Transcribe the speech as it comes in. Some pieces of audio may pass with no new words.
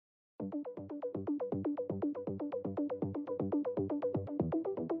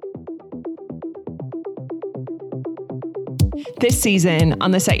This season on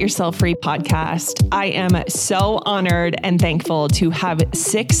the Set Yourself Free podcast, I am so honored and thankful to have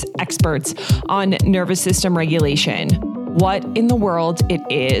 6 experts on nervous system regulation, what in the world it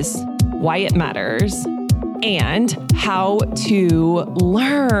is, why it matters, and how to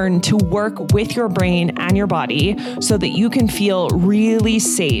learn to work with your brain and your body so that you can feel really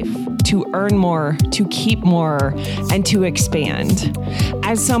safe to earn more, to keep more, and to expand.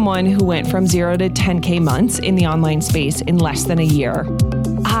 As someone who went from 0 to 10K months in the online space in less than a year,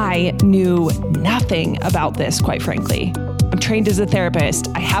 I knew nothing about this, quite frankly. I'm trained as a therapist.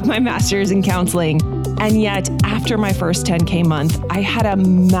 I have my master's in counseling. And yet, after my first 10K month, I had a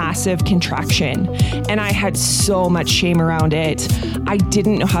massive contraction and I had so much shame around it. I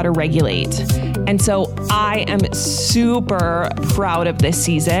didn't know how to regulate. And so I am super proud of this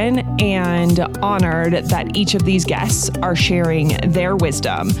season and honored that each of these guests are sharing their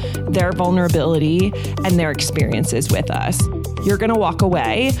wisdom, their vulnerability, and their experiences with us. You're going to walk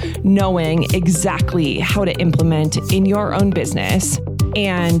away knowing exactly how to implement in your own business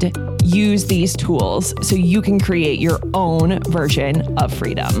and use these tools so you can create your own version of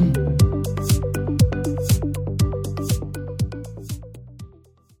freedom.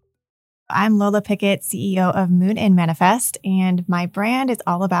 I'm Lola Pickett, CEO of Moon and Manifest, and my brand is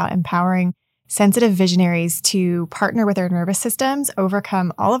all about empowering sensitive visionaries to partner with their nervous systems,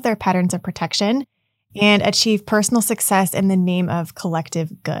 overcome all of their patterns of protection, and achieve personal success in the name of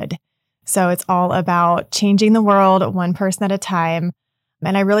collective good. So it's all about changing the world one person at a time.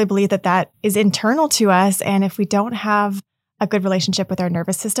 And I really believe that that is internal to us. And if we don't have a good relationship with our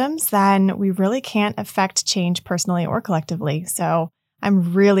nervous systems, then we really can't affect change personally or collectively. So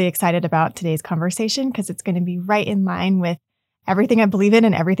I'm really excited about today's conversation because it's going to be right in line with everything I believe in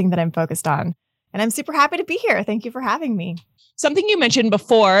and everything that I'm focused on. And I'm super happy to be here. Thank you for having me. Something you mentioned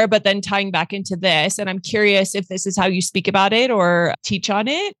before, but then tying back into this, and I'm curious if this is how you speak about it or teach on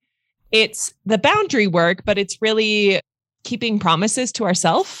it. It's the boundary work, but it's really keeping promises to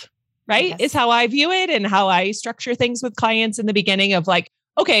ourselves, right? Yes. Is how I view it and how I structure things with clients in the beginning of like,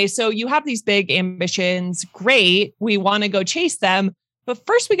 okay, so you have these big ambitions. Great. We want to go chase them. But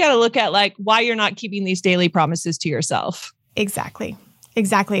first we got to look at like why you're not keeping these daily promises to yourself. Exactly.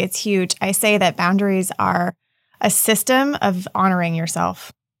 It's huge. I say that boundaries are a system of honoring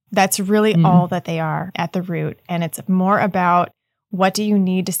yourself. That's really all that they are at the root. And it's more about what do you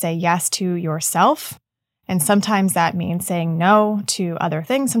need to say yes to yourself. And sometimes that means saying no to other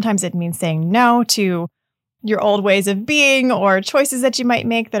things. Sometimes it means saying no to your old ways of being or choices that you might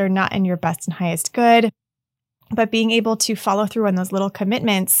make that are not in your best and highest good. But being able to follow through on those little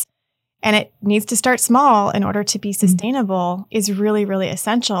commitments, and it needs to start small in order to be sustainable, is really, really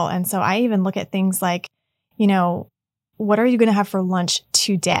essential. And so I even look at things like, what are you going to have for lunch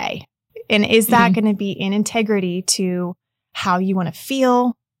today? And is that going to be in integrity to how you want to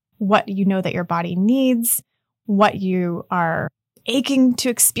feel, what you know that your body needs, what you are aching to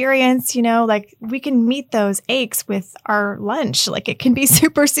experience? Like we can meet those aches with our lunch. Like it can be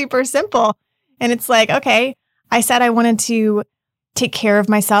super, super simple. And it's like, okay, I said I wanted to take care of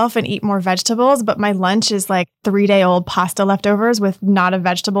myself and eat more vegetables, but my lunch is like 3-day-old pasta leftovers with not a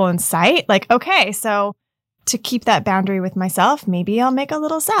vegetable in sight. Like, okay, so to keep that boundary with myself, maybe I'll make a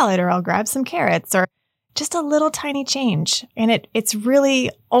little salad or I'll grab some carrots or just a little tiny change. And it's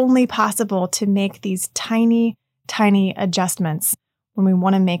really only possible to make these tiny, tiny adjustments when we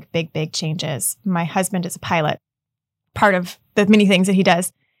want to make big, big changes. My husband is a pilot, part of the many things that he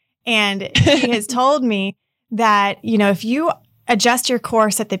does. And he has told me that, if you adjust your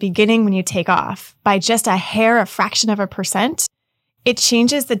course at the beginning when you take off by just a fraction of a percent, it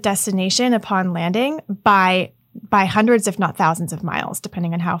changes the destination upon landing by hundreds, if not thousands of miles,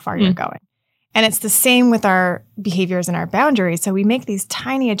 depending on how far you're going. And it's the same with our behaviors and our boundaries. So we make these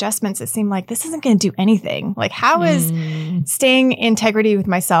tiny adjustments that seem like this isn't going to do anything. Like how is staying in integrity with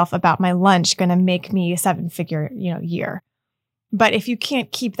myself about my lunch going to make me a 7-figure, year? But if you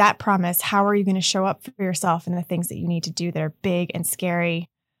can't keep that promise, how are you going to show up for yourself and the things that you need to do that are big and scary?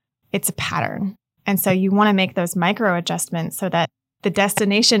 It's a pattern. And so you want to make those micro adjustments so that the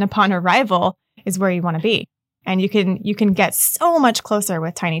destination upon arrival is where you want to be. And you can get so much closer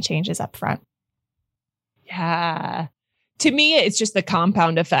with tiny changes up front. Yeah. To me, it's just the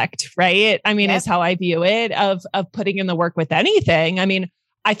compound effect, right? I mean, Is how I view it of putting in the work with anything. I mean,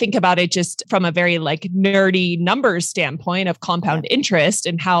 I think about it just from a very like nerdy numbers standpoint of compound interest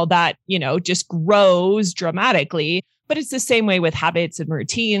and how that, just grows dramatically. But it's the same way with habits and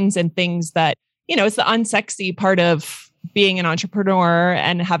routines and things that, it's the unsexy part of being an entrepreneur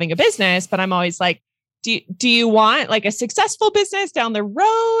and having a business, but I'm always like, do you want like a successful business down the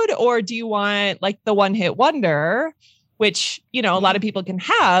road, or do you want like the one hit wonder, which, you know, a lot of people can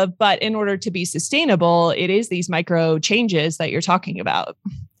have, but in order to be sustainable, it is these micro changes that you're talking about.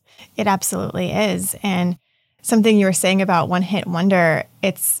 It absolutely is. And something you were saying about one hit wonder,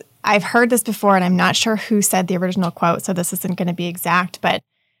 I've heard this before, and I'm not sure who said the original quote, so this isn't going to be exact, but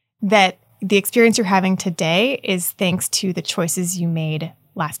that the experience you're having today is thanks to the choices you made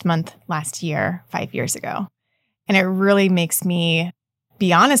last month, last year, 5 years ago. And it really makes me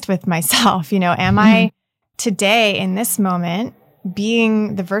be honest with myself. You know, am I today in this moment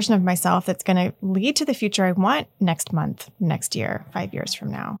being the version of myself that's going to lead to the future I want next month, next year, 5 years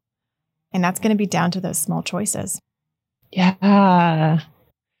from now? And that's going to be down to those small choices. Yeah.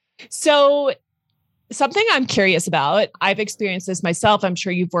 So something I'm curious about, I've experienced this myself. I'm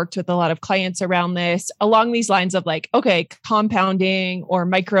sure you've worked with a lot of clients around this, along these lines of like, okay, compounding or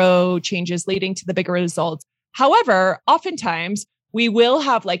micro changes leading to the bigger results. However, oftentimes we will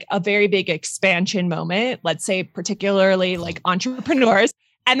have like a very big expansion moment, let's say particularly like entrepreneurs,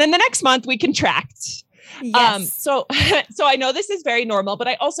 and then the next month we contract. Yes. So I know this is very normal, but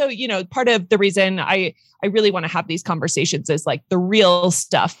I also, you know, part of the reason I really want to have these conversations is like the real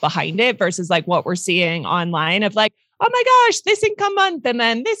stuff behind it versus like what we're seeing online of like, oh my gosh, this income month and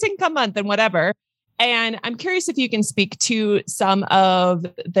then this income month and whatever. And I'm curious if you can speak to some of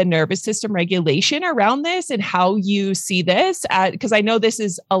the nervous system regulation around this and how you see this, because I know this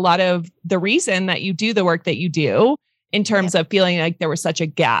is a lot of the reason that you do the work that you do in terms of feeling like there was such a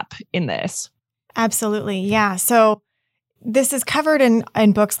gap in this. Absolutely. Yeah. So this is covered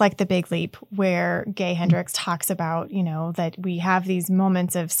in books like The Big Leap, where Gay Hendricks talks about, you know, that we have these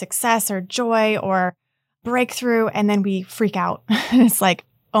moments of success or joy or breakthrough, and then we freak out. And it's like,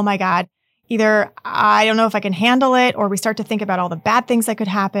 oh my God, either I don't know if I can handle it, or we start to think about all the bad things that could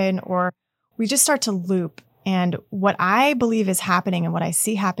happen, or we just start to loop. And what I believe is happening and what I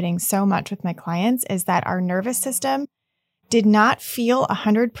see happening so much with my clients is that our nervous system did not feel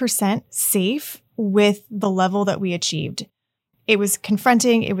 100% safe with the level that we achieved. It was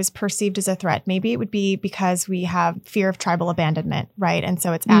confronting. It was perceived as a threat. Maybe it would be because we have fear of tribal abandonment, right? And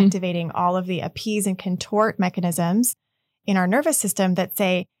so it's activating all of the appease and contort mechanisms in our nervous system that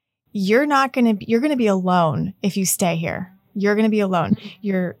say, you're going to be alone if you stay here. You're going to be alone.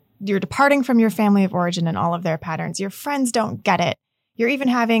 You're departing from your family of origin and all of their patterns. Your friends don't get it. You're even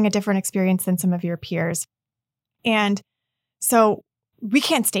having a different experience than some of your peers. And so we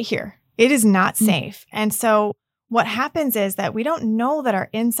can't stay here. It is not safe. And so what happens is that we don't know that our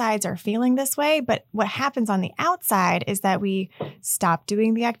insides are feeling this way, but what happens on the outside is that we stop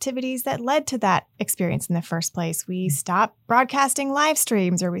doing the activities that led to that experience in the first place. We stop broadcasting live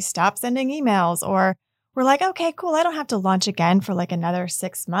streams, or we stop sending emails, or we're like, okay, cool. I don't have to launch again for like another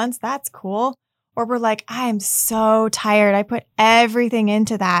 6 months. That's cool. Or we're like, I'm so tired. I put everything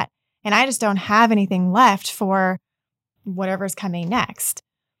into that and I just don't have anything left for whatever's coming next.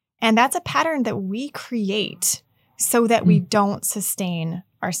 And that's a pattern that we create so that we don't sustain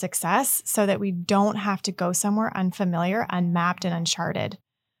our success, so that we don't have to go somewhere unfamiliar, unmapped, and uncharted.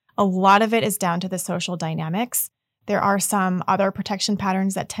 A lot of it is down to the social dynamics. There are some other protection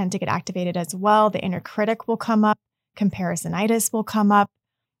patterns that tend to get activated as well. The inner critic will come up. Comparisonitis will come up.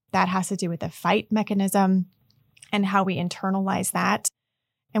 That has to do with the fight mechanism and how we internalize that.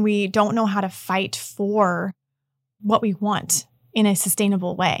 And we don't know how to fight for what we want in a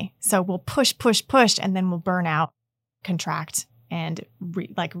sustainable way. So we'll push, and then we'll burn out, contract, and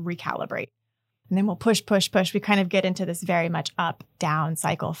recalibrate. And then we'll push. We kind of get into this very much up, down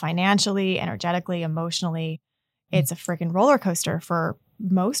cycle financially, energetically, emotionally. It's a freaking roller coaster for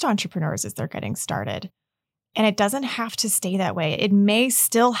most entrepreneurs as they're getting started. And it doesn't have to stay that way. It may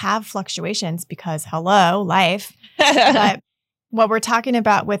still have fluctuations because, hello, life. But what we're talking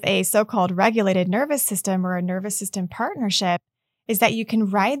about with a so-called regulated nervous system or a nervous system partnership is that you can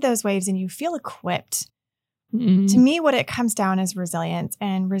ride those waves and you feel equipped. To me, what it comes down is resilience.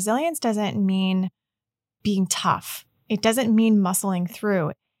 And resilience doesn't mean being tough. It doesn't mean muscling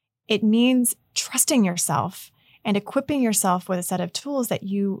through. It means trusting yourself and equipping yourself with a set of tools that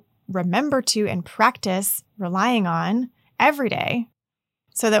you remember to and practice relying on every day,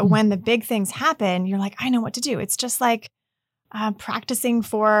 so that when the big things happen, you're like, I know what to do. It's just like practicing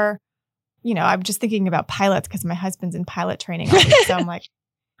for, I'm just thinking about pilots because my husband's in pilot training. So I'm like,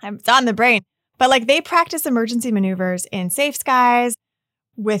 it's on the brain. But like they practice emergency maneuvers in safe skies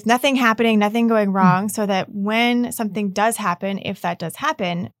with nothing happening, nothing going wrong, so that when something does happen, if that does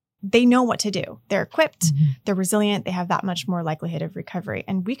happen, they know what to do. They're equipped, they're resilient, they have that much more likelihood of recovery.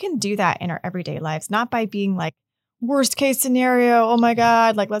 And we can do that in our everyday lives, not by being like worst case scenario. Oh my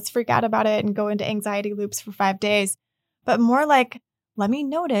God, like let's freak out about it and go into anxiety loops for 5 days. But more like, let me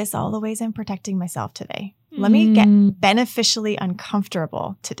notice all the ways I'm protecting myself today. Let me get beneficially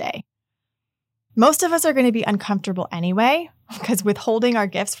uncomfortable today. Most of us are going to be uncomfortable anyway, because withholding our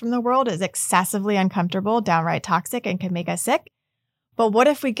gifts from the world is excessively uncomfortable, downright toxic, and can make us sick. But what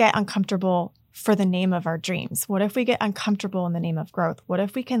if we get uncomfortable for the name of our dreams? What if we get uncomfortable in the name of growth? What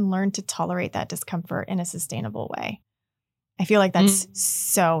if we can learn to tolerate that discomfort in a sustainable way? I feel like that's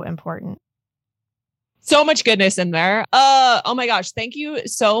so important. So much goodness in there. Oh my gosh. Thank you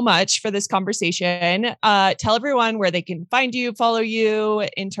so much for this conversation. Tell everyone where they can find you, follow you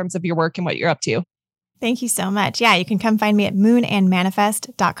in terms of your work and what you're up to. Thank you so much. Yeah, you can come find me at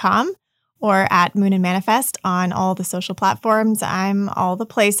moonandmanifest.com or at Moon and Manifest on all the social platforms. I'm all the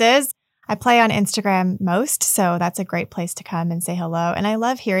places. I play on Instagram most, so that's a great place to come and say hello. And I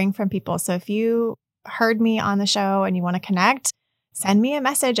love hearing from people. So if you heard me on the show and you want to connect, send me a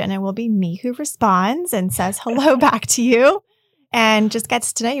message and it will be me who responds and says hello back to you and just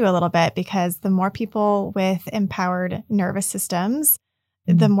gets to know you a little bit, because the more people with empowered nervous systems,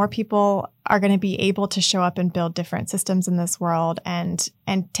 the more people are going to be able to show up and build different systems in this world and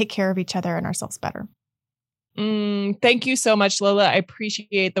take care of each other and ourselves better. Thank you so much, Lola. I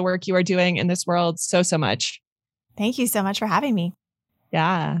appreciate the work you are doing in this world so much. Thank you so much for having me.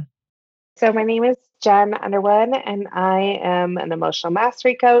 Yeah. So my name is Jen Underwood, and I am an emotional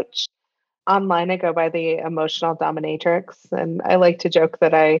mastery coach. Online, I go by the Emotional Dominatrix, and I like to joke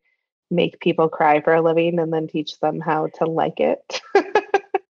that I make people cry for a living and then teach them how to like it.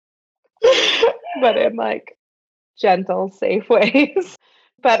 But in like gentle, safe ways.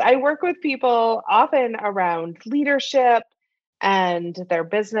 But I work with people often around leadership and their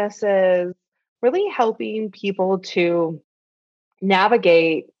businesses, really helping people to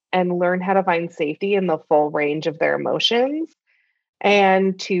navigate and learn how to find safety in the full range of their emotions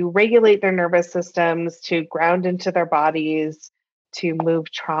and to regulate their nervous systems, to ground into their bodies, to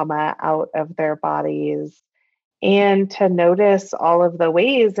move trauma out of their bodies, and to notice all of the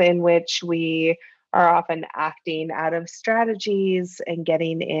ways in which we are often acting out of strategies and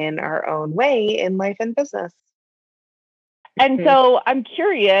getting in our own way in life and business. And so I'm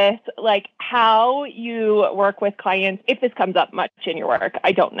curious, like how you work with clients, if this comes up much in your work,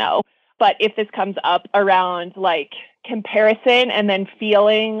 I don't know, but if this comes up around like comparison and then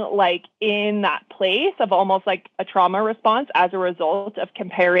feeling like in that place of almost like a trauma response as a result of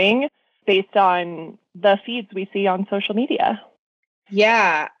comparing based on the feeds we see on social media.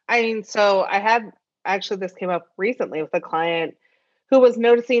 Yeah. I mean, so I had actually, this came up recently with a client who was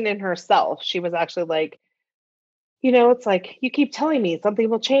noticing in herself. She was actually like, it's like, you keep telling me something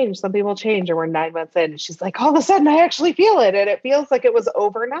will change, and we're 9 months in. And she's like, all of a sudden, I actually feel it. And it feels like it was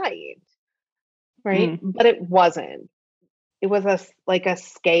overnight. Right. But it wasn't. It was a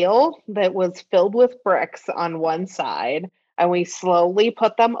scale that was filled with bricks on one side. And we slowly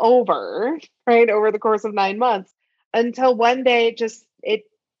put them over, right, over the course of 9 months until one day it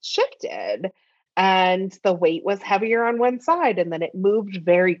shifted and the weight was heavier on one side and then it moved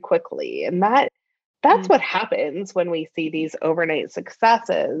very quickly. And that's what happens when we see these overnight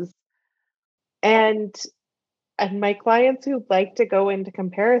successes. And my clients who like to go into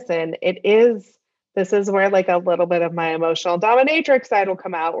comparison, this is where like a little bit of my emotional dominatrix side will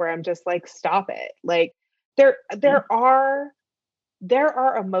come out, where I'm just like, stop it. Like there are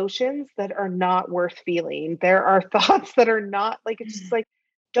emotions that are not worth feeling. There are thoughts that are not like, it's just like,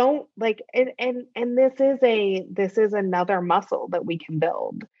 don't like, and this is another muscle that we can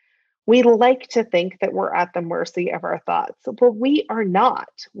build. We like to think that we're at the mercy of our thoughts, but we are not.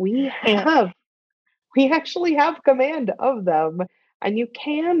 We actually have command of them, and you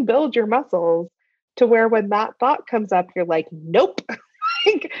can build your muscles to where when that thought comes up, you're like, nope,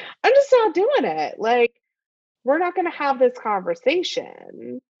 like, I'm just not doing it. Like, we're not going to have this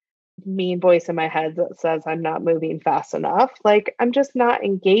conversation. Mean voice in my head that says I'm not moving fast enough. Like, I'm just not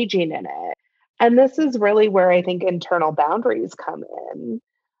engaging in it. And this is really where I think internal boundaries come in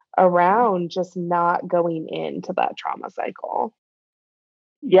around just not going into that trauma cycle.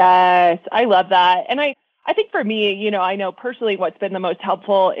 Yes, I love that. And I think for me, I know personally what's been the most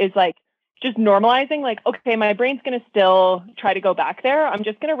helpful is like just normalizing, like, okay, my brain's going to still try to go back there. I'm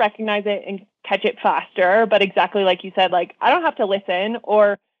just going to recognize it and catch it faster. But exactly like you said, like, I don't have to listen.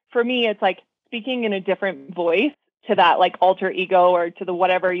 Or for me, it's like speaking in a different voice to that like alter ego or to the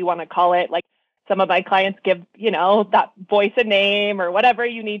whatever you want to call it. Like some of my clients give, that voice a name or whatever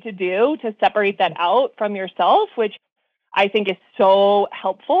you need to do to separate that out from yourself, which I think is so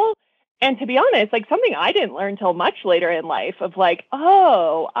helpful. And to be honest, like something I didn't learn till much later in life of like,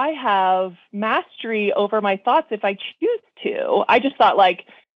 oh, I have mastery over my thoughts if I choose to. I just thought like,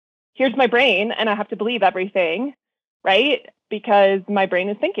 here's my brain and I have to believe everything, right? Because my brain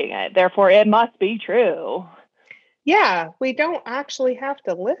is thinking it. Therefore, it must be true. Yeah, we don't actually have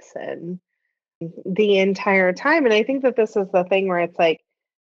to listen the entire time. And I think that this is the thing where it's like,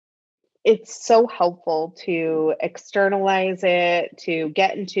 it's so helpful to externalize it, to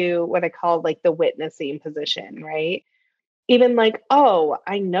get into what I call like the witnessing position, right? Even like, oh,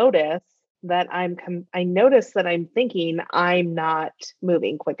 I notice that I'm thinking I'm not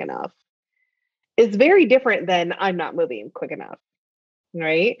moving quick enough. Is very different than I'm not moving quick enough,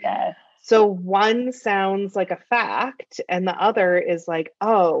 right? Yes. So one sounds like a fact, and the other is like,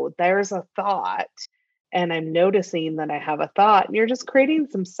 oh, there's a thought, and I'm noticing that I have a thought. And you're just creating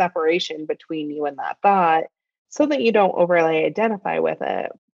some separation between you and that thought so that you don't overly identify with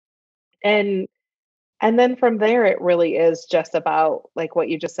it. And and then from there, it really is just about like what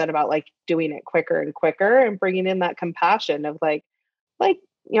you just said about like doing it quicker and quicker and bringing in that compassion of like,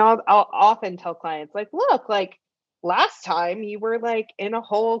 I'll often tell clients, like, look, like last time you were like in a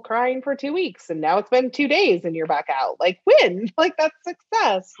hole crying for 2 weeks and now it's been 2 days and you're back out. Like, win. Like, that's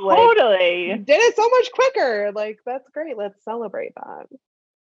success. Like, you Totally. did it so much quicker. Like, that's great. Let's celebrate that.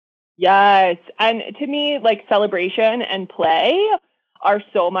 Yes. And to me, like celebration and play are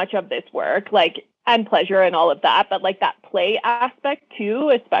so much of this work, like, and pleasure and all of that. But like that play aspect too,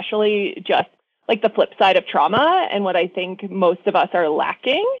 especially just like the flip side of trauma and what I think most of us are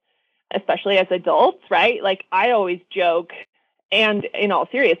lacking, especially as adults, right? Like I always joke, and in all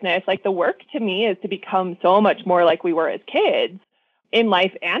seriousness, like the work to me is to become so much more like we were as kids in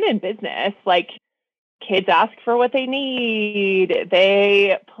life and in business. Like kids ask for what they need,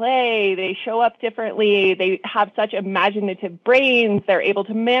 they play, they show up differently, they have such imaginative brains, they're able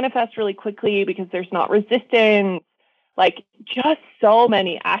to manifest really quickly because there's not resistance. Like just so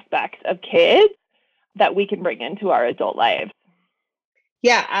many aspects of kids that we can bring into our adult lives.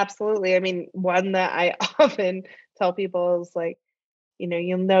 Yeah, absolutely. I mean, one that I often tell people is like,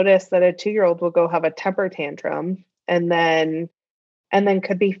 you'll notice that a 2-year-old will go have a temper tantrum and then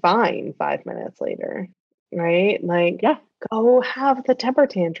could be fine 5 minutes later, right? Like, Yeah. go have the temper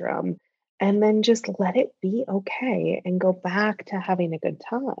tantrum and then just let it be okay and go back to having a good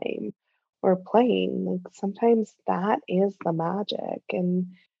time or playing. Like, sometimes that is the magic. And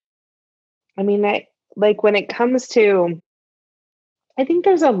I mean, like when it comes to, I think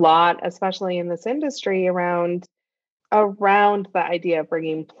there's a lot, especially in this industry, around the idea of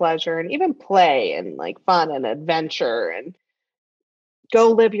bringing pleasure and even play and like fun and adventure and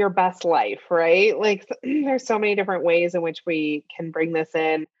go live your best life, right? Like, there's so many different ways in which we can bring this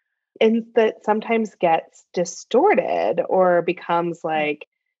in, and that sometimes gets distorted or becomes like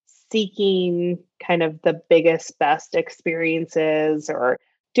seeking kind of the biggest, best experiences or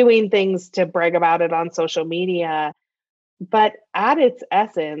doing things to brag about it on social media. But at its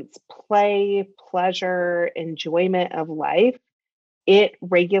essence, play, pleasure, enjoyment of life, it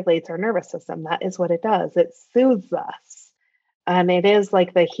regulates our nervous system. That is what it does. It soothes us. And it is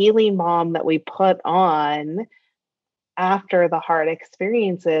like the healing balm that we put on after the hard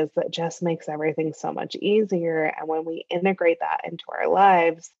experiences that just makes everything so much easier. And when we integrate that into our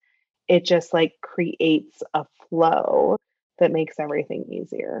lives, it just like creates a flow that makes everything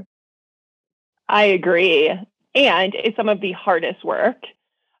easier. I agree. And it's some of the hardest work,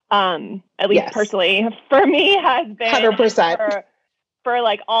 at least Yes. personally, for me has been 100%. for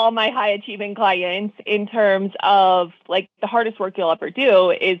like all my high achieving clients in terms of like the hardest work you'll ever do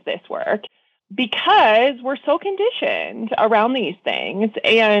is this work because we're so conditioned around these things.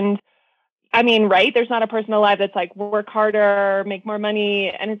 And I mean, right, there's not a person alive that's like work harder, make more money.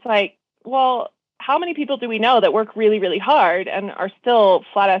 And it's like, well, how many people do we know that work really, really hard and are still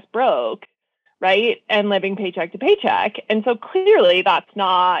flat ass broke, right? And living paycheck to paycheck. And so clearly that's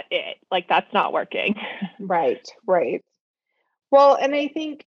not it. Like that's not working. Right, right. Well, and I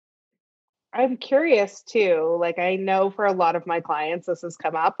think I'm curious too. Like, I know for a lot of my clients, this has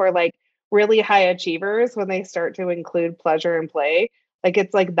come up where like really high achievers, when they start to include pleasure and play, like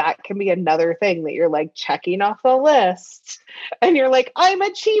it's like that can be another thing that you're like checking off the list. And you're like, I'm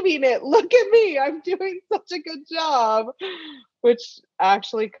achieving it. Look at me. I'm doing such a good job, which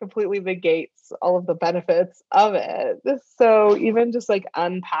actually completely negates all of the benefits of it. So, even just like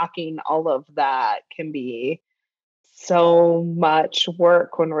unpacking all of that can be so much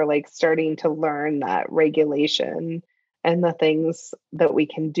work when we're like starting to learn that regulation and the things that we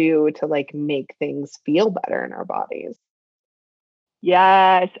can do to like make things feel better in our bodies.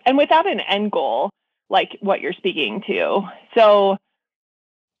 Yes. And without an end goal, like what you're speaking to. So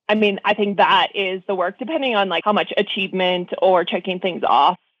I mean, I think that is the work, depending on like how much achievement or checking things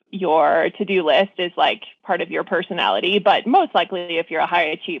off your to-do list is like part of your personality. But most likely, if you're a high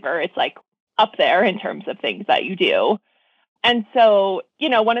achiever, it's like up there in terms of things that you do. And so,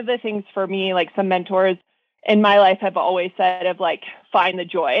 one of the things for me, like some mentors in my life have always said of like, find the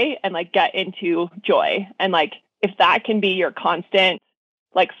joy and like get into joy. And like, if that can be your constant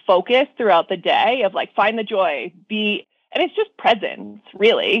like focus throughout the day of like, find the joy, and it's just presence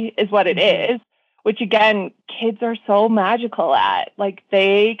really is what it is, which again, kids are so magical at. Like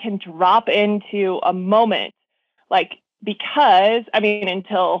they can drop into a moment, like, because, I mean,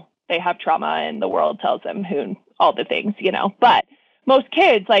 until they have trauma and the world tells them all the things, but most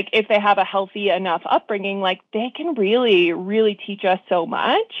kids, like if they have a healthy enough upbringing, like they can really, really teach us so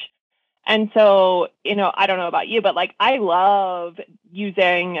much. And so, I don't know about you, but like I love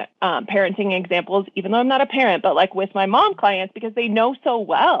using parenting examples, even though I'm not a parent, but like with my mom clients, because they know so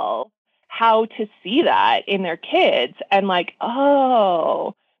well how to see that in their kids and like,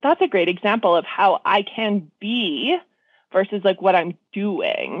 oh, that's a great example of how I can be versus like what I'm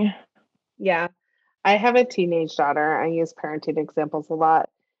doing. Yeah. I have a teenage daughter. I use parenting examples a lot.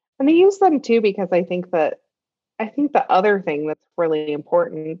 And I use them too because I think the other thing that's really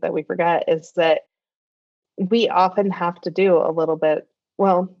important that we forget is that we often have to do a little bit,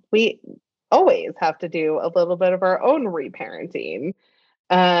 well, we always have to do a little bit of our own reparenting.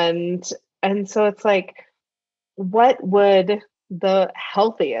 And so it's like, what would the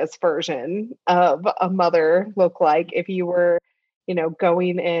healthiest version of a mother look like if you were,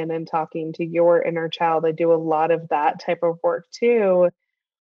 going in and talking to your inner child? I do a lot of that type of work too.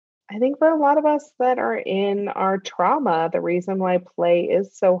 I think for a lot of us that are in our trauma, the reason why play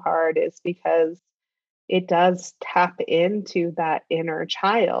is so hard is because it does tap into that inner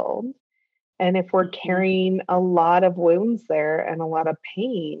child. And if we're carrying a lot of wounds there and a lot of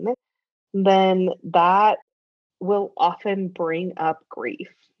pain, then that will often bring up grief.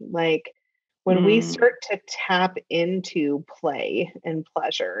 Like when we start to tap into play and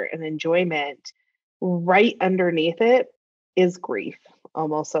pleasure and enjoyment, right underneath it is grief,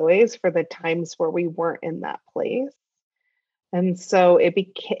 almost always, for the times where we weren't in that place. And so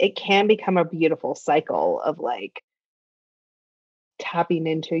it can become a beautiful cycle of like tapping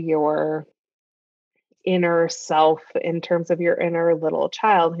into your inner self in terms of your inner little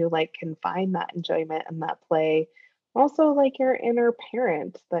child who like can find that enjoyment and that play. Also like your inner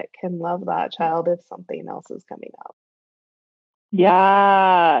parent that can love that child if something else is coming up.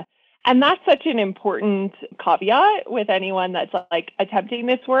 Yeah. And that's such an important caveat with anyone that's like attempting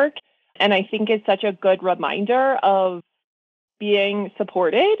this work. And I think it's such a good reminder of being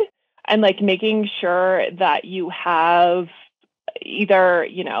supported and like making sure that you have either,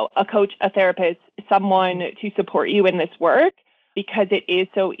 a coach, a therapist, someone to support you in this work, because it is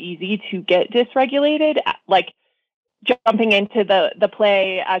so easy to get dysregulated, like jumping into the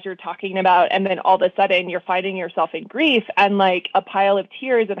play as you're talking about, and then all of a sudden you're finding yourself in grief and like a pile of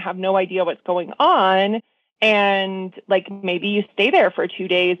tears and have no idea what's going on. And like maybe you stay there for 2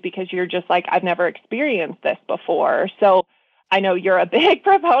 days because you're just like, I've never experienced this before. So I know you're a big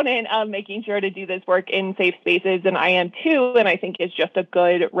proponent of making sure to do this work in safe spaces, and I am too. And I think it's just a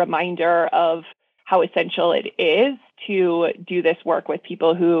good reminder of how essential it is to do this work with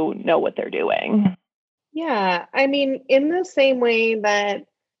people who know what they're doing. Yeah. I mean, in the same way that,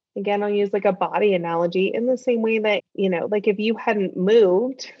 again, I'll use like a body analogy, in the same way that, like if you hadn't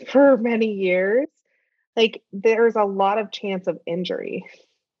moved for many years, like there's a lot of chance of injury.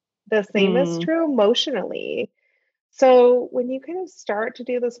 The same is true emotionally. So when you kind of start to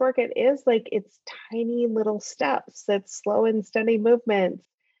do this work, it is like it's tiny little steps, it's slow and steady movements.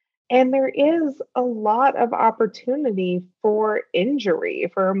 And there is a lot of opportunity for injury,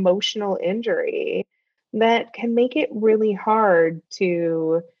 for emotional injury, that can make it really hard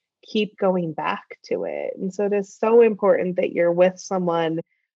to keep going back to it. And so it is so important that you're with someone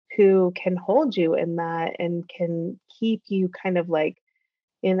who can hold you in that and can keep you kind of like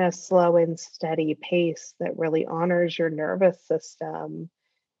in a slow and steady pace that really honors your nervous system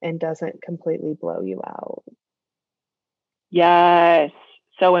and doesn't completely blow you out. Yes,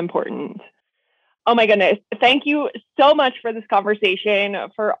 so important. Oh my goodness. Thank you so much for this conversation,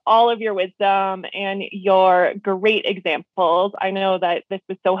 for all of your wisdom and your great examples. I know that this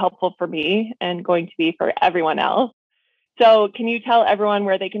was so helpful for me and going to be for everyone else. So can you tell everyone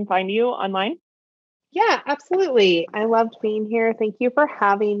where they can find you online? Yeah, absolutely. I loved being here. Thank you for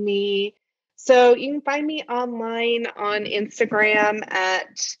having me. So you can find me online on Instagram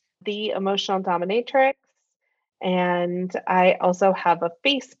at The Emotional Dominatrix. And I also have a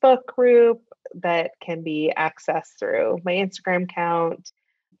Facebook group that can be accessed through my Instagram account.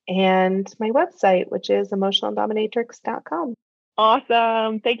 and my website, which is emotionaldominatrix.com.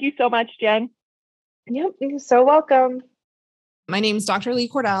 Awesome. Thank you so much, Jen. Yep, you're so welcome. My name is Dr. Lee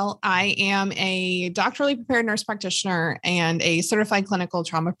Cordell. I am a doctorally prepared nurse practitioner and a certified clinical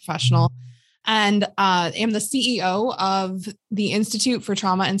trauma professional, and am the CEO of the Institute for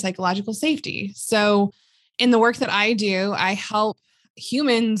Trauma and Psychological Safety. So in the work that I do, I help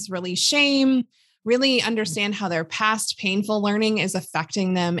humans release shame, really understand how their past painful learning is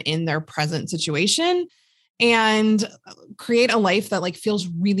affecting them in their present situation, and create a life that like feels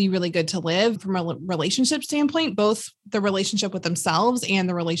really, really good to live from a relationship standpoint, both the relationship with themselves and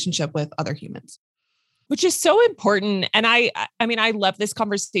the relationship with other humans. Which is so important. And I mean, I love this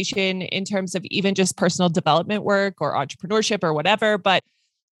conversation in terms of even just personal development work or entrepreneurship or whatever. But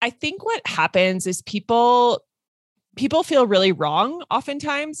I think what happens is people feel really wrong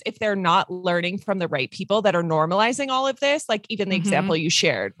oftentimes if they're not learning from the right people that are normalizing all of this, like even the example you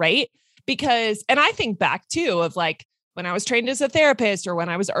shared, right? Because, and I think back too of like when I was trained as a therapist or when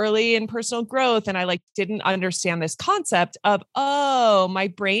I was early in personal growth and I like didn't understand this concept of, oh, my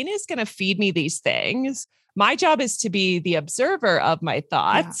brain is going to feed me these things. My job is to be the observer of my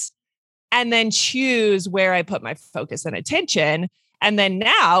thoughts and then choose where I put my focus and attention. And then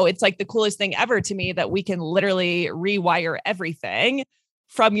now it's like the coolest thing ever to me that we can literally rewire everything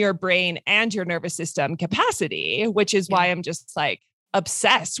from your brain and your nervous system capacity, which is why I'm just like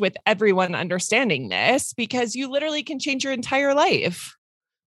obsessed with everyone understanding this, because you literally can change your entire life.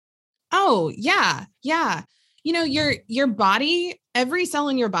 Oh, yeah. Yeah. You know, your body, every cell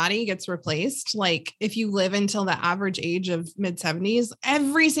in your body gets replaced. Like if you live until the average age of mid-70s,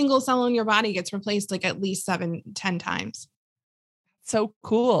 every single cell in your body gets replaced like at least 7-10 times. So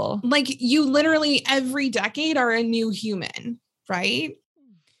cool. Like you literally every decade are a new human, right?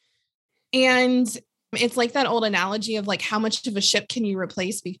 And it's like that old analogy of like, how much of a ship can you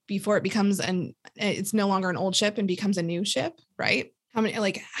replace before it becomes it's no longer an old ship and becomes a new ship, right?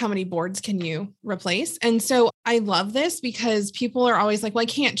 How many boards can you replace? And so I love this because people are always like, well, I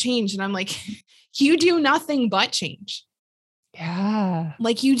can't change. And I'm like, you do nothing but change. Yeah.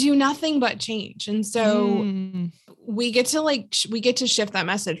 Like you do nothing but change. And so we get to shift that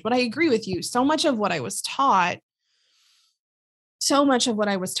message. But I agree with you. So much of what I was taught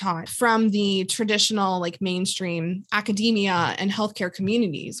from the traditional, like mainstream academia and healthcare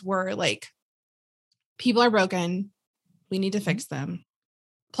communities were like, people are broken. We need to fix them.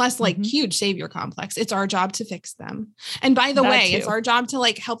 Plus like huge savior complex. It's our job to fix them. And by the way, it's our job to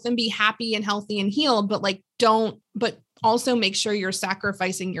like help them be happy and healthy and healed, but like but also make sure you're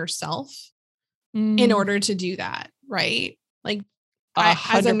sacrificing yourself in order to do that. Right. Like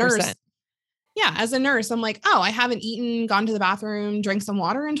as a nurse, as a nurse, I'm like, oh, I haven't eaten, gone to the bathroom, drank some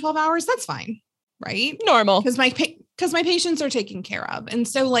water in 12 hours. That's fine. Right. Normal. Because my patients are taken care of. And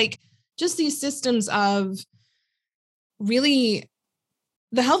so like just these systems of really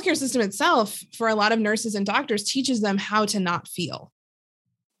the healthcare system itself for a lot of nurses and doctors teaches them how to not feel.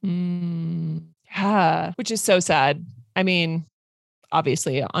 Yeah. Which is so sad. I mean,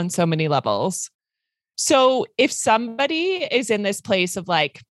 obviously on so many levels. So if somebody is in this place of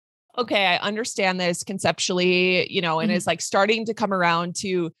like, okay, I understand this conceptually, you know, and is like starting to come around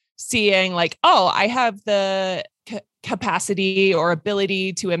to seeing like, oh, I have the capacity or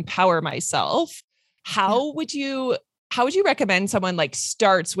ability to empower myself. How would you recommend someone like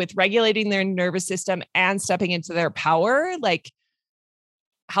starts with regulating their nervous system and stepping into their power? Like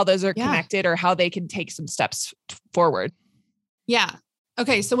how those are connected or how they can take some steps forward? Yeah.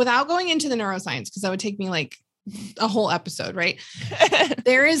 Okay. So without going into the neuroscience, because that would take me like a whole episode, right?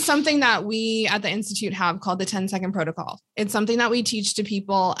 There is something that we at the Institute have called the 10-second protocol. It's something that we teach to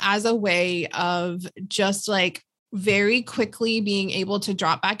people as a way of just like very quickly being able to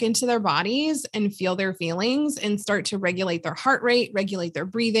drop back into their bodies and feel their feelings and start to regulate their heart rate, regulate their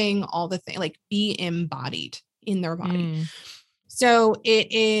breathing, all the things, like be embodied in their body. So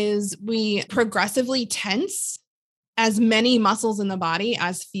we progressively tense as many muscles in the body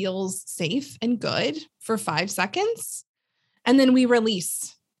as feels safe and good for 5 seconds. And then we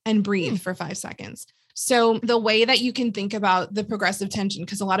release and breathe for 5 seconds. So the way that you can think about the progressive tension,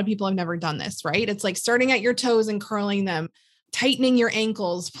 because a lot of people have never done this, right? It's like starting at your toes and curling them, tightening your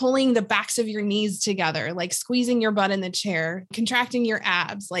ankles, pulling the backs of your knees together, like squeezing your butt in the chair, contracting your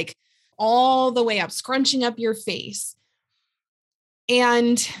abs, like all the way up, scrunching up your face.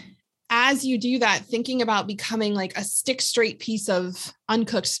 And as you do that, thinking about becoming like a stick straight piece of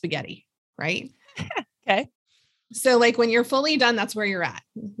uncooked spaghetti, right? Okay. So like when you're fully done, that's where you're at.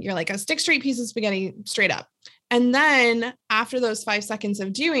 You're like a stick straight piece of spaghetti straight up. And then after those 5 seconds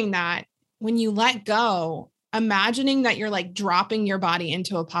of doing that, when you let go, imagining that you're like dropping your body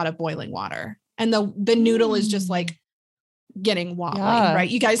into a pot of boiling water and the noodle is just like getting wobbly, right?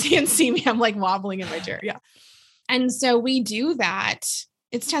 You guys can't see me. I'm like wobbling in my chair. Yeah. And so we do that.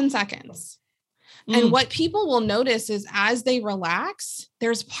 It's 10 seconds. And what people will notice is as they relax,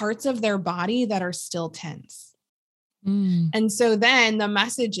 there's parts of their body that are still tense. And so then the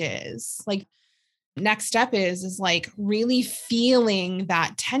message is like, next step is like really feeling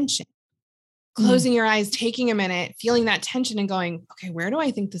that tension, closing your eyes, taking a minute, feeling that tension and going, okay, where do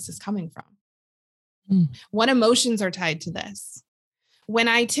I think this is coming from? What emotions are tied to this? When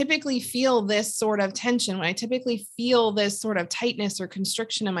I typically feel this sort of tension, when I typically feel this sort of tightness or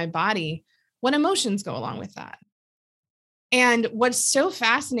constriction in my body, what emotions go along with that? And what's so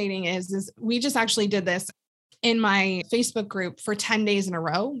fascinating is we just actually did this in my Facebook group for 10 days in a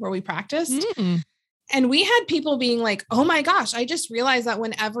row where we practiced. And we had people being like, oh my gosh, I just realized that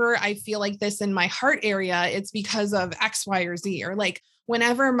whenever I feel like this in my heart area, it's because of X, Y, or Z. Or like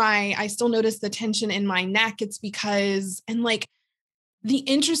whenever I still notice the tension in my neck, it's because, and like, the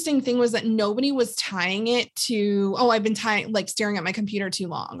interesting thing was that nobody was tying it to, oh, I've been staring at my computer too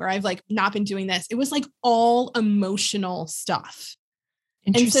long, or I've like not been doing this. It was like all emotional stuff.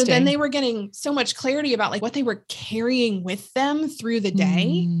 And so then they were getting so much clarity about like what they were carrying with them through the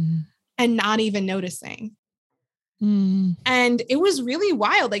day and not even noticing. And it was really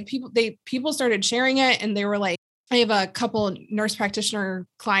wild. Like people started sharing it and they were like, I have a couple nurse practitioner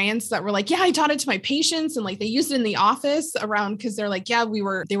clients that were like, yeah, I taught it to my patients. And like, they used it in the office around, cause they're like, yeah,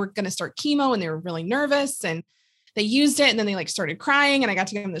 they were going to start chemo and they were really nervous and they used it. And then they like started crying and I got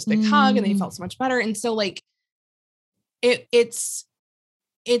to give them this big hug and they felt so much better. And so like, it's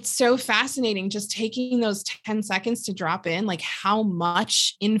so fascinating just taking those 10 seconds to drop in, like how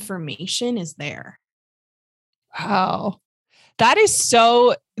much information is there. Wow. That is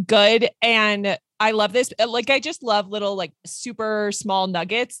so good. And I love this. Like, I just love little, like super small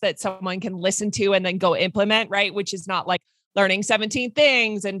nuggets that someone can listen to and then go implement, right? Which is not like learning 17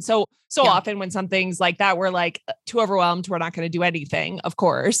 things. And so often when something's like that, we're like too overwhelmed. We're not going to do anything, of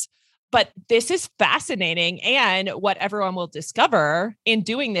course. But this is fascinating. And what everyone will discover in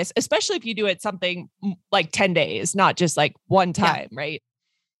doing this, especially if you do it something like 10 days, not just like one time, right?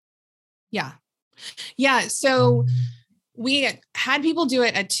 Yeah. Yeah. So we had people do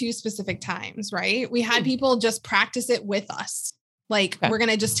it at 2 specific times, right? We had people just practice it with us. Like we're going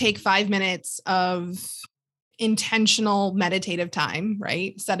to just take 5 minutes of intentional meditative time,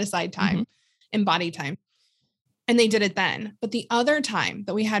 right? Set aside time, embodied time. And they did it then. But the other time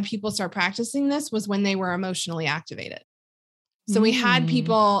that we had people start practicing this was when they were emotionally activated. So we had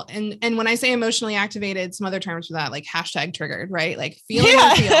people, and when I say emotionally activated, some other terms for that, like hashtag triggered, right? Like feeling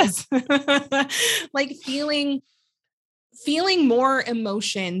feels, like feeling more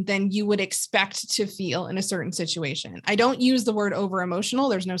emotion than you would expect to feel in a certain situation. I don't use the word over emotional.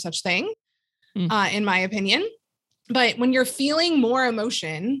 There's no such thing, in my opinion. But when you're feeling more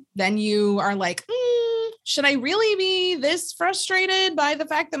emotion, then you are like, should I really be this frustrated by the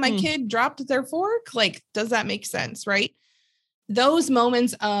fact that my kid dropped their fork? Like, does that make sense? Right? Those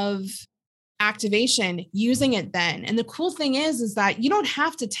moments of activation, using it then. And the cool thing is that you don't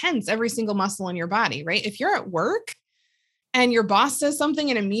have to tense every single muscle in your body, right? If you're at work and your boss says something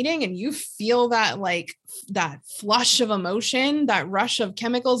in a meeting and you feel that like that flush of emotion, that rush of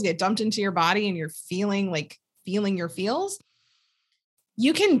chemicals get dumped into your body and you're feeling your feels,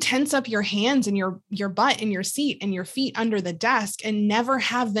 you can tense up your hands and your butt in your seat and your feet under the desk and never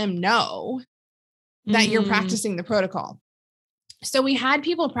have them know that you're practicing the protocol. So we had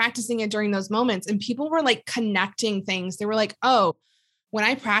people practicing it during those moments and people were like connecting things. They were like, oh, when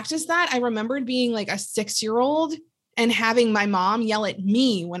I practiced that, I remembered being like a 6-year-old and having my mom yell at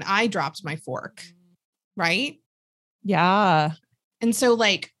me when I dropped my fork. Right? Yeah. And so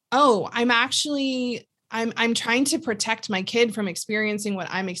like, oh, I'm trying to protect my kid from experiencing what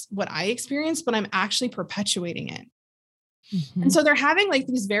I experienced, but I'm actually perpetuating it. And so they're having like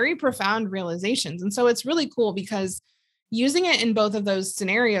these very profound realizations. And so it's really cool because using it in both of those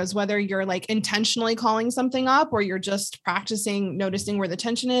scenarios, whether you're like intentionally calling something up or you're just practicing noticing where the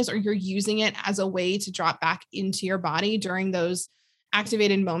tension is, or you're using it as a way to drop back into your body during those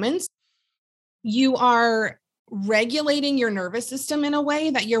activated moments, you are regulating your nervous system in a way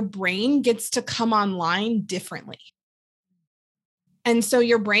that your brain gets to come online differently. And so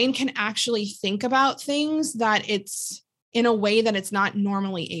your brain can actually think about things that it's in a way that it's not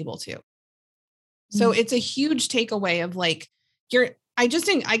normally able to. So it's a huge takeaway of like, I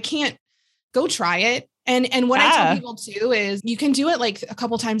can't go try it. And what I tell people too is you can do it like a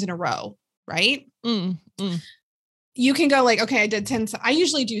couple times in a row, right? you can go like, okay, I did 10. I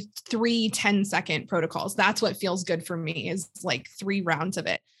usually do 3 10-second protocols. That's what feels good for me, is like 3 rounds of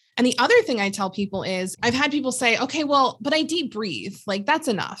it. And the other thing I tell people is, I've had people say, okay, well, but I deep breathe. Like that's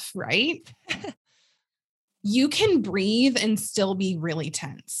enough, right? You can breathe and still be really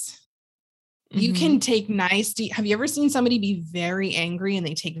tense. You can take nice deep. Have you ever seen somebody be very angry and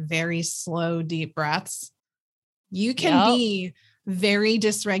they take very slow, deep breaths? You can be very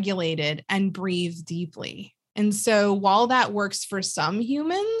dysregulated and breathe deeply. And so while that works for some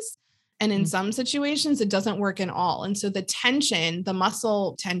humans, and in some situations, it doesn't work in all. And so the tension, the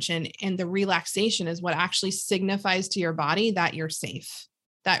muscle tension and the relaxation is what actually signifies to your body that you're safe.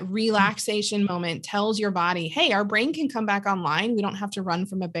 That relaxation moment tells your body, hey, our brain can come back online. We don't have to run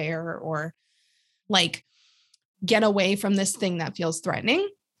from a bear or like get away from this thing that feels threatening.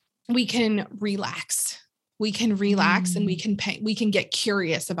 We can relax. We can relax and we can get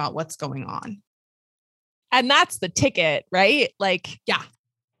curious about what's going on. And that's the ticket, right? Like, yeah,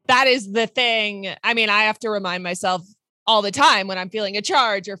 that is the thing. I mean, I have to remind myself all the time when I'm feeling a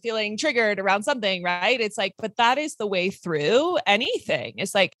charge or feeling triggered around something, right? It's like, but that is the way through anything.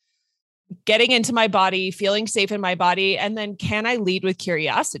 It's like getting into my body, feeling safe in my body. And then can I lead with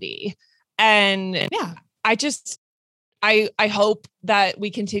curiosity? And yeah, I hope that we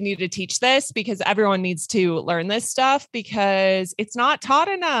continue to teach this, because everyone needs to learn this stuff, because it's not taught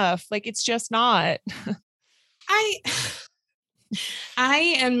enough. Like, it's just not. I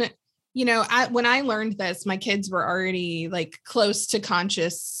am, when I learned this, my kids were already like close to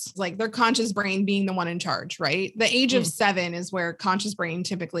conscious, like their conscious brain being the one in charge, right? The age of 7 is where conscious brain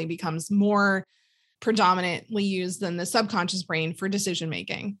typically becomes more predominantly used than the subconscious brain for decision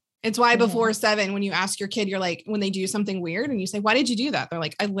making. It's why before 7, when you ask your kid, you're like, when they do something weird and you say, why did you do that? They're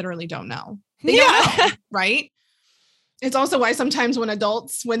like, I literally don't know. They don't know, right? It's also why sometimes when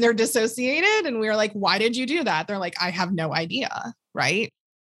adults, when they're dissociated and we're like, why did you do that? They're like, I have no idea. Right.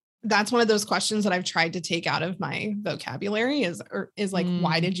 That's one of those questions that I've tried to take out of my vocabulary is like,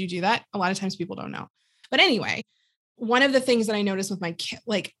 why did you do that? A lot of times people don't know. But anyway, one of the things that I noticed with my kid,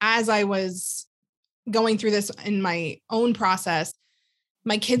 like as I was going through this in my own process,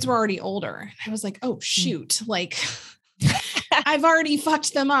 my kids were already older. I was like, oh shoot, like I've already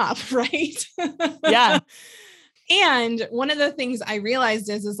fucked them up. Right. Yeah. And one of the things I realized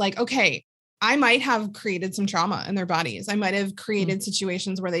is like, okay, I might have created some trauma in their bodies. I might have created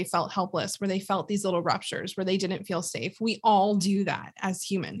situations where they felt helpless, where they felt these little ruptures, where they didn't feel safe. We all do that as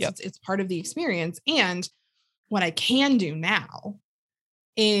humans. Yep. It's part of the experience. And what I can do now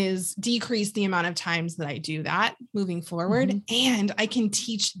is decrease the amount of times that I do that moving forward. And I can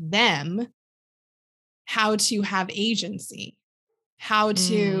teach them how to have agency, how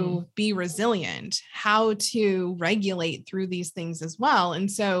to be resilient, how to regulate through these things as well. And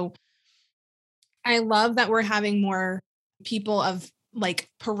so I love that we're having more people of like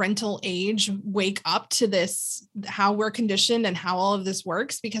parental age wake up to this, how we're conditioned and how all of this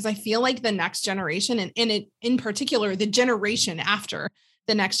works, because I feel like the next generation, and in particular, the generation after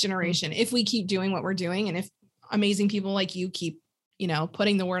the next generation, if we keep doing what we're doing, and if amazing people like you keep,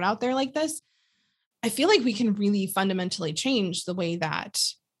 putting the word out there like this, I feel like we can really fundamentally change the way that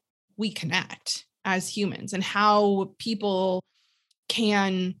we connect as humans and how people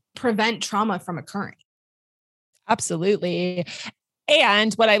can prevent trauma from occurring. Absolutely.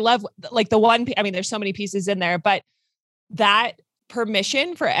 And what I love, like there's so many pieces in there, but that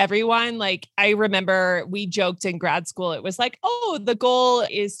permission for everyone. Like I remember we joked in grad school, it was like, oh, the goal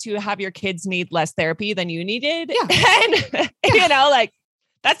is to have your kids need less therapy than you needed. Yeah. And, like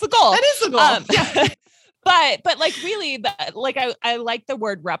that's the goal. That is the goal. Yeah. But like really, I like the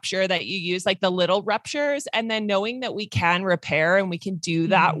word rupture that you use, like the little ruptures, and then knowing that we can repair and we can do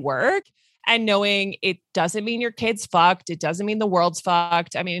that work, and knowing it doesn't mean your kid's fucked. It doesn't mean the world's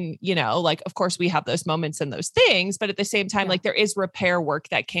fucked. I mean, like, of course we have those moments and those things, but at the same time, like there is repair work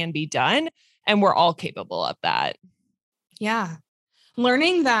that can be done, and we're all capable of that. Yeah.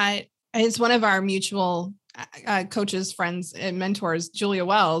 Learning that is one of our mutual coaches, friends, and mentors, Julia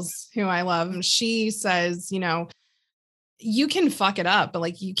Wells, who I love. She says, you can fuck it up, but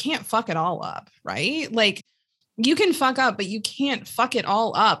like, you can't fuck it all up. Right. Like you can fuck up, but you can't fuck it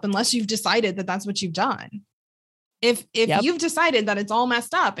all up unless you've decided that that's what you've done. If you've decided that it's all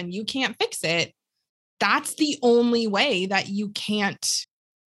messed up and you can't fix it, that's the only way that you can't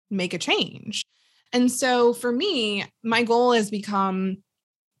make a change. And so for me, my goal has become,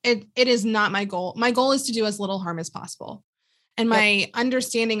 it is not my goal. My goal is to do as little harm as possible. And my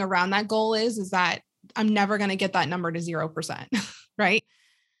understanding around that goal is that I'm never going to get that number to 0%. Right.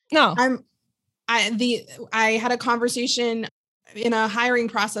 No, I had a conversation in a hiring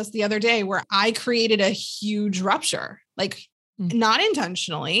process the other day where I created a huge rupture, like not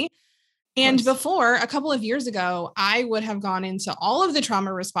intentionally. And before, a couple of years ago, I would have gone into all of the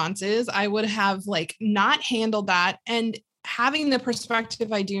trauma responses. I would have like not handled that. And having the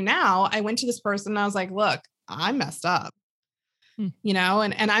perspective I do now, I went to this person and I was like, look, I messed up, you know,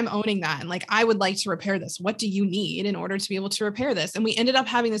 and I'm owning that. And like, I would like to repair this. What do you need in order to be able to repair this? And we ended up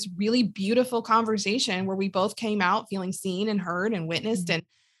having this really beautiful conversation where we both came out feeling seen and heard and witnessed,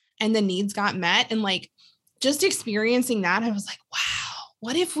 and the needs got met. And like, just experiencing that, I was like, wow.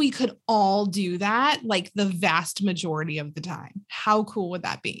 What if we could all do that like the vast majority of the time? How cool would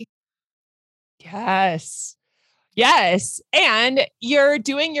that be? Yes. Yes. And you're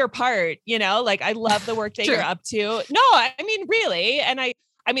doing your part, you know, like I love the work that you're up to. No, I mean, really. And I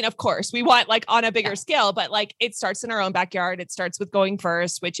mean, of course we want like on a bigger scale, but like it starts in our own backyard. It starts with going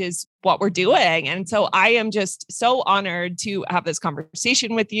first, which is what we're doing. And so I am just so honored to have this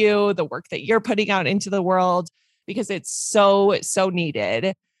conversation with you, the work that you're putting out into the world, because it's so, so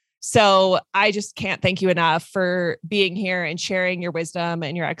needed. So I just can't thank you enough for being here and sharing your wisdom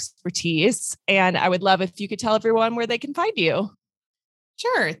and your expertise. And I would love if you could tell everyone where they can find you.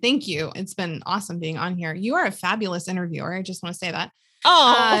 Sure. Thank you. It's been awesome being on here. You are a fabulous interviewer. I just want to say that.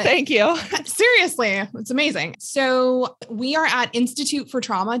 Oh, thank you. Seriously. It's amazing. So we are at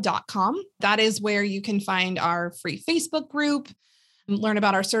institutefortrauma.com. That is where you can find our free Facebook group, learn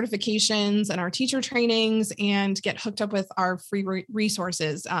about our certifications and our teacher trainings, and get hooked up with our free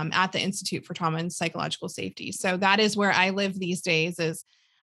resources at the Institute for Trauma and Psychological Safety. So that is where I live these days, is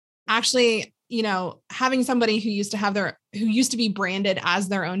actually, you know, having somebody who used to be branded as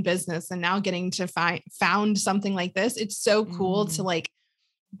their own business and now getting to found something like this. It's so cool to like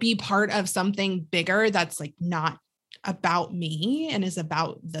be part of something bigger that's like not about me and is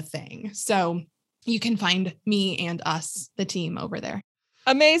about the thing. So you can find me and us, the team, over there.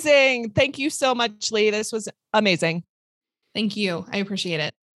 Amazing. Thank you so much, Lee. This was amazing. Thank you. I appreciate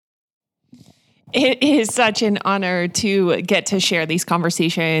it. It is such an honor to get to share these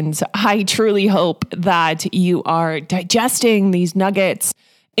conversations. I truly hope that you are digesting these nuggets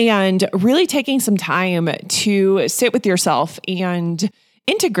and really taking some time to sit with yourself and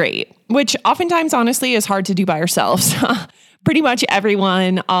integrate, which oftentimes, honestly, is hard to do by ourselves. Pretty much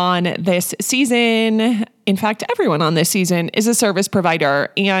everyone on this season, in fact, everyone on this season is a service provider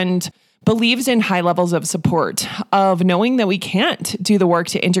and believes in high levels of support, of knowing that we can't do the work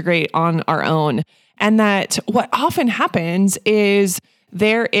to integrate on our own. And that what often happens is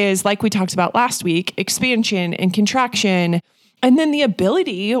there is, like we talked about last week, expansion and contraction. And then the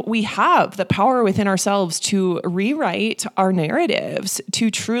ability we have, the power within ourselves to rewrite our narratives, to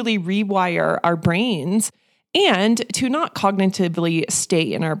truly rewire our brains, and to not cognitively stay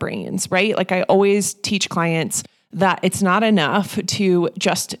in our brains, right? Like I always teach clients that it's not enough to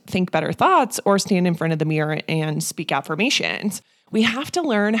just think better thoughts or stand in front of the mirror and speak affirmations. We have to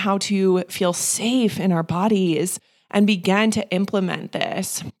learn how to feel safe in our bodies and begin to implement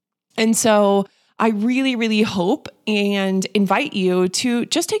this. And so I really, really hope and invite you to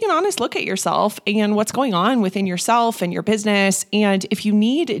just take an honest look at yourself and what's going on within yourself and your business. And if you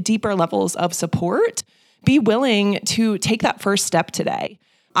need deeper levels of support, be willing to take that first step today.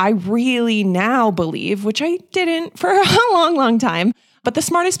 I really now believe, which I didn't for a long, long time, but the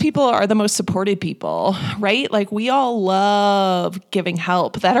smartest people are the most supported people, right? Like we all love giving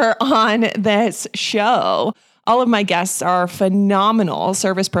help that are on this show. All of my guests are phenomenal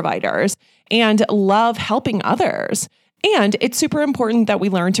service providers and love helping others. And it's super important that we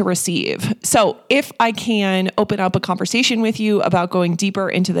learn to receive. So if I can open up a conversation with you about going deeper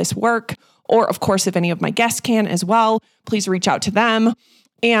into this work, or of course, if any of my guests can as well, please reach out to them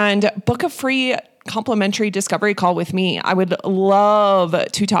and book a free complimentary discovery call with me. I would love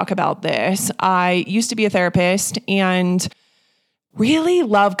to talk about this. I used to be a therapist and really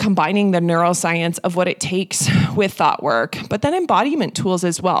love combining the neuroscience of what it takes with thought work, but then embodiment tools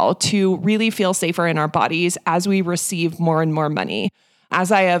as well to really feel safer in our bodies as we receive more and more money.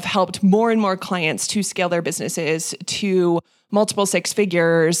 As I have helped more and more clients to scale their businesses to multiple six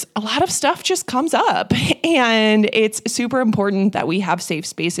figures, a lot of stuff just comes up. And it's super important that we have safe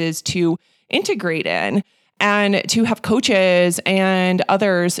spaces to integrate in and to have coaches and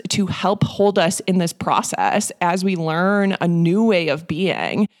others to help hold us in this process as we learn a new way of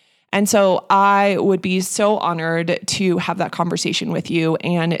being. And so I would be so honored to have that conversation with you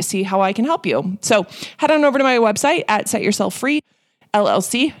and see how I can help you. So head on over to my website at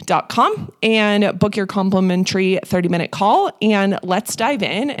setyourselffreeLLC.com and book your complimentary 30-minute call. And let's dive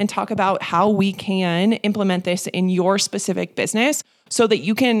in and talk about how we can implement this in your specific business so that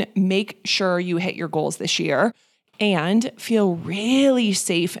you can make sure you hit your goals this year and feel really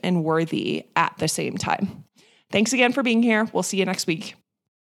safe and worthy at the same time. Thanks again for being here. We'll see you next week.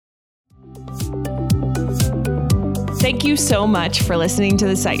 Thank you so much for listening to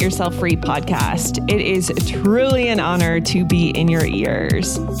the Set Yourself Free podcast. It is truly an honor to be in your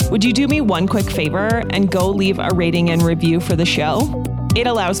ears. Would you do me one quick favor and go leave a rating and review for the show? It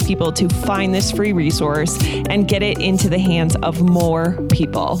allows people to find this free resource and get it into the hands of more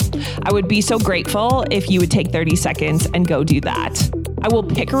people. I would be so grateful if you would take 30 seconds and go do that. I will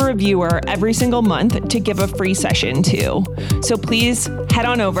pick a reviewer every single month to give a free session to. So please head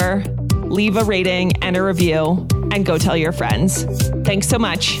on over, leave a rating and a review, and go tell your friends. Thanks so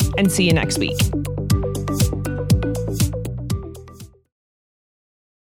much, and see you next week.